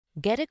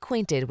Get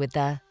acquainted with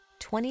the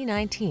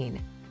 2019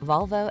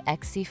 Volvo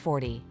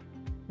XC40.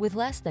 With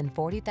less than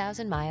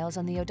 40,000 miles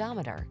on the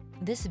odometer,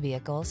 this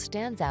vehicle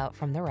stands out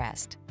from the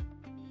rest.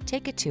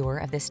 Take a tour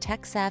of this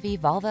tech-savvy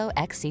Volvo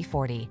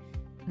XC40,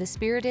 the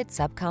spirited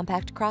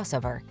subcompact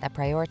crossover that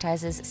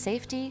prioritizes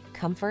safety,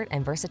 comfort,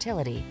 and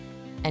versatility,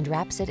 and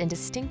wraps it in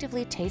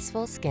distinctively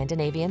tasteful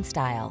Scandinavian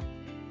style.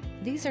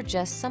 These are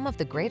just some of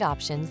the great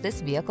options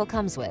this vehicle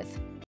comes with: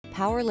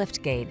 power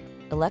liftgate,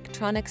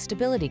 electronic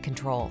stability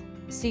control,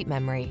 seat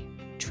memory,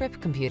 trip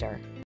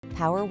computer,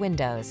 power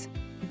windows,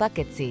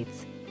 bucket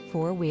seats,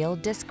 four-wheel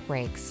disc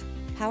brakes,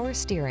 power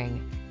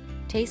steering.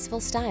 Tasteful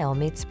style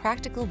meets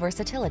practical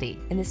versatility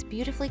in this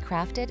beautifully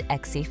crafted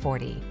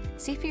XC40.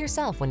 See for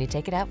yourself when you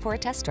take it out for a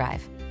test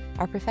drive.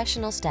 Our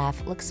professional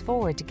staff looks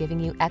forward to giving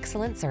you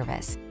excellent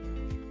service.